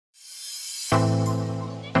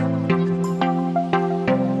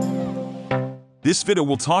This video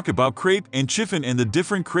will talk about crepe and chiffon and the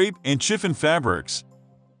different crepe and chiffon fabrics.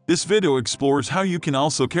 This video explores how you can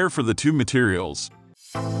also care for the two materials.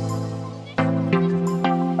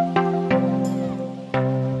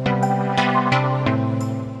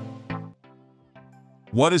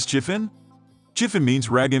 What is chiffon? Chiffon means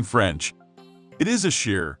rag in French. It is a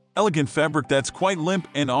sheer, elegant fabric that's quite limp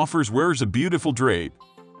and offers wearers a beautiful drape.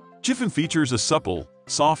 Chiffon features a supple,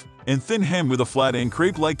 soft, and thin hem with a flat and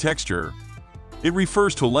crepe-like texture. It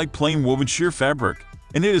refers to a light plain woven sheer fabric,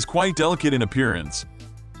 and it is quite delicate in appearance.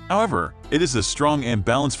 However, it is a strong and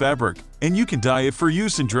balanced fabric, and you can dye it for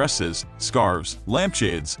use in dresses, scarves,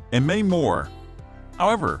 lampshades, and many more.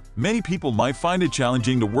 However, many people might find it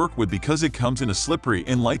challenging to work with because it comes in a slippery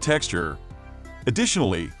and light texture.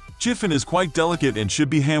 Additionally, chiffon is quite delicate and should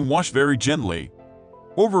be hand-washed very gently.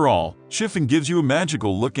 Overall, chiffon gives you a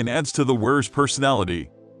magical look and adds to the wearer's personality.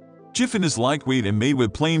 Chiffon is lightweight and made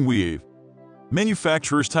with plain weave.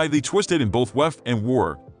 Manufacturers tightly twist it in both weft and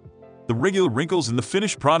warp. The regular wrinkles in the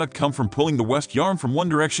finished product come from pulling the weft yarn from one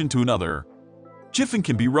direction to another. Chiffon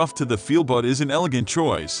can be rough to the feel but is an elegant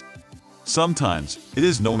choice. Sometimes, it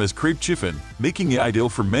is known as crepe chiffon, making it ideal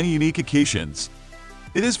for many unique occasions.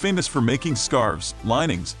 It is famous for making scarves,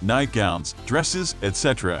 linings, nightgowns, dresses,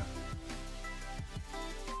 etc.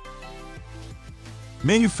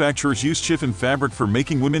 Manufacturers use chiffon fabric for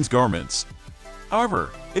making women's garments.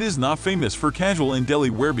 However, it is not famous for casual and daily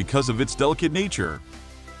wear because of its delicate nature.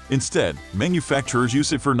 Instead, manufacturers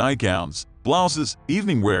use it for nightgowns, blouses,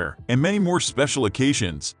 evening wear, and many more special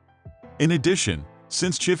occasions. In addition,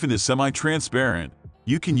 since chiffon is semi-transparent,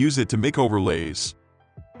 you can use it to make overlays.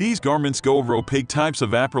 These garments go over opaque types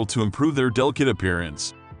of apparel to improve their delicate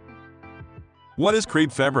appearance. What is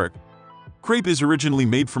crepe fabric? Crepe is originally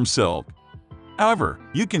made from silk. However,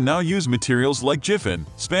 you can now use materials like chiffon,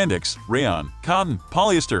 spandex, rayon, cotton,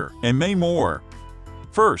 polyester, and many more.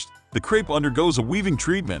 First, the crepe undergoes a weaving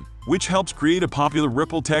treatment, which helps create a popular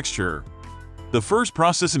ripple texture. The first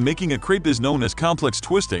process in making a crepe is known as complex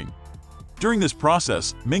twisting. During this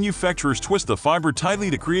process, manufacturers twist the fiber tightly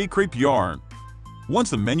to create crepe yarn. Once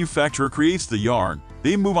the manufacturer creates the yarn,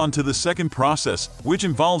 they move on to the second process, which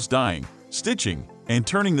involves dyeing, stitching, and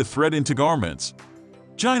turning the thread into garments.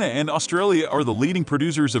 China and Australia are the leading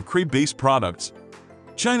producers of crepe-based products.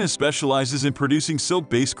 China specializes in producing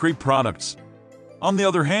silk-based crepe products. On the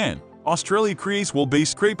other hand, Australia creates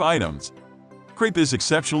wool-based crepe items. Crepe is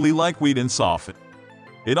exceptionally lightweight and soft.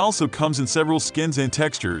 It also comes in several skins and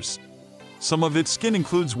textures. Some of its skin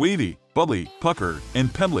includes wavy, bubbly, puckered,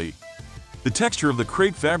 and pebbly. The texture of the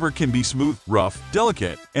crepe fabric can be smooth, rough,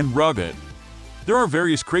 delicate, and rugged. There are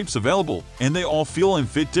various crepes available, and they all feel and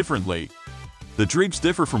fit differently. The drapes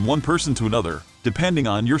differ from one person to another, depending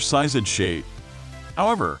on your size and shape.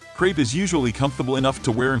 However, crepe is usually comfortable enough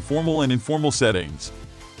to wear in formal and informal settings.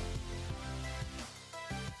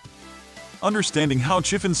 Understanding how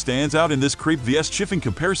chiffon stands out in this crepe vs chiffon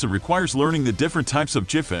comparison requires learning the different types of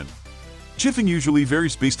chiffon. Chiffon usually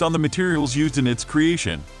varies based on the materials used in its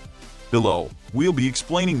creation. Below, we'll be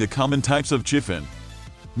explaining the common types of chiffon.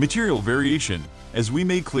 Material variation. As we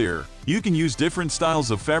made clear, you can use different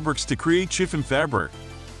styles of fabrics to create chiffon fabric.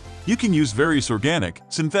 You can use various organic,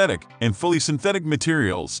 synthetic, and fully synthetic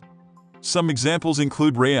materials. Some examples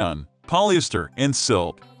include rayon, polyester, and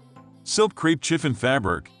silk. Silk crepe chiffon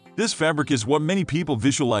fabric. This fabric is what many people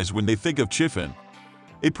visualize when they think of chiffon.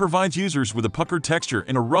 It provides users with a puckered texture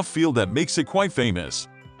and a rough feel that makes it quite famous.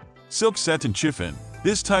 Silk satin chiffon.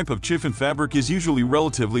 This type of chiffon fabric is usually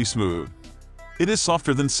relatively smooth. It is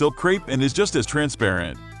softer than silk crepe and is just as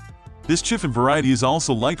transparent. This chiffon variety is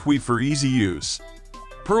also lightweight for easy use.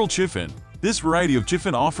 Pearl chiffon. This variety of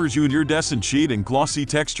chiffon offers you an iridescent shade and glossy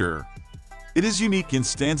texture. It is unique and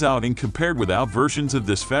stands out in compared with out versions of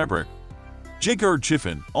this fabric. Jacquard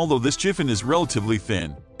chiffon. Although this chiffon is relatively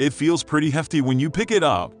thin, it feels pretty hefty when you pick it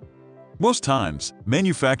up. Most times,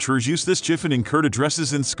 manufacturers use this chiffon in curta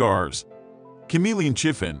dresses and scarves. Chameleon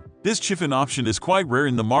chiffon. This chiffon option is quite rare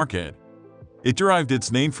in the market. It derived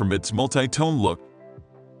its name from its multi-tone look.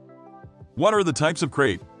 What are the types of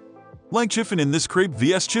crepe? Like chiffon in this crepe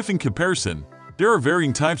vs chiffon comparison, there are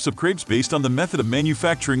varying types of crepes based on the method of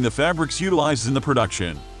manufacturing the fabrics utilized in the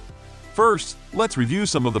production. First, let's review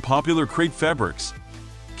some of the popular crepe fabrics.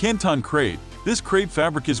 Canton crepe. This crepe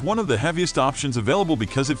fabric is one of the heaviest options available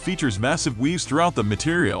because it features massive weaves throughout the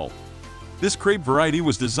material. This crepe variety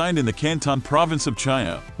was designed in the Canton province of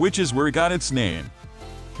China, which is where it got its name.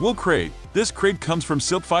 Wool crepe. This crepe comes from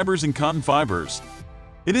silk fibers and cotton fibers.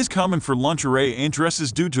 It is common for lingerie and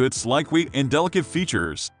dresses due to its lightweight and delicate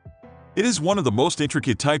features. It is one of the most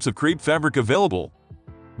intricate types of crepe fabric available.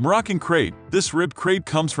 Moroccan crepe. This ribbed crepe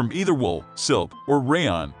comes from either wool, silk, or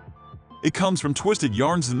rayon. It comes from twisted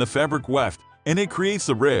yarns in the fabric weft, and it creates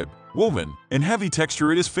the rib, woven, and heavy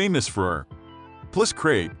texture it is famous for. Plus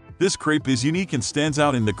crepe. This crepe is unique and stands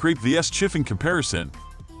out in the Crepe vs Chiffon comparison.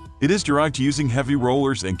 It is derived using heavy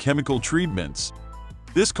rollers and chemical treatments.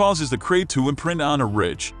 This causes the crepe to imprint on a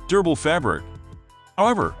rich, durable fabric.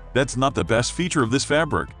 However, that's not the best feature of this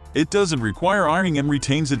fabric. It doesn't require ironing and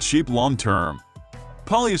retains its shape long-term.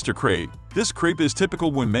 Polyester crepe. This crepe is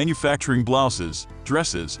typical when manufacturing blouses,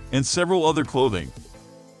 dresses, and several other clothing.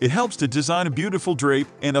 It helps to design a beautiful drape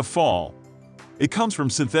and a fall. It comes from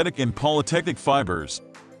synthetic and polytechnic fibers.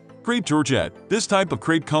 Crepe Georgette. This type of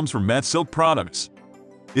crepe comes from matte silk products.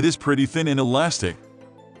 It is pretty thin and elastic.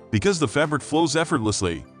 Because the fabric flows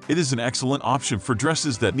effortlessly, it is an excellent option for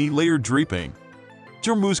dresses that need layered draping.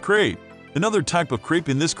 Charmeuse crepe. Another type of crepe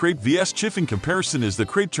in this Crepe vs Chiffon comparison is the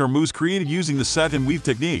crepe charmeuse created using the satin weave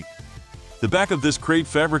technique. The back of this crepe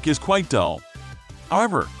fabric is quite dull.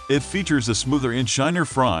 However, it features a smoother and shinier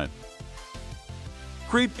front.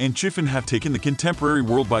 Crepe and chiffon have taken the contemporary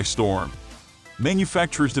world by storm.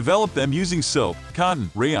 Manufacturers develop them using silk, cotton,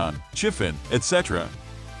 rayon, chiffon, etc.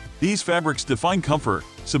 These fabrics define comfort,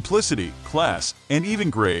 simplicity, class, and even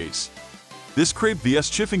grace. This Crepe vs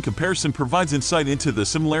Chiffon comparison provides insight into the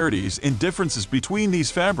similarities and differences between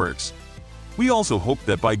these fabrics. We also hope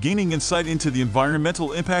that by gaining insight into the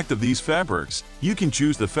environmental impact of these fabrics, you can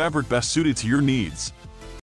choose the fabric best suited to your needs.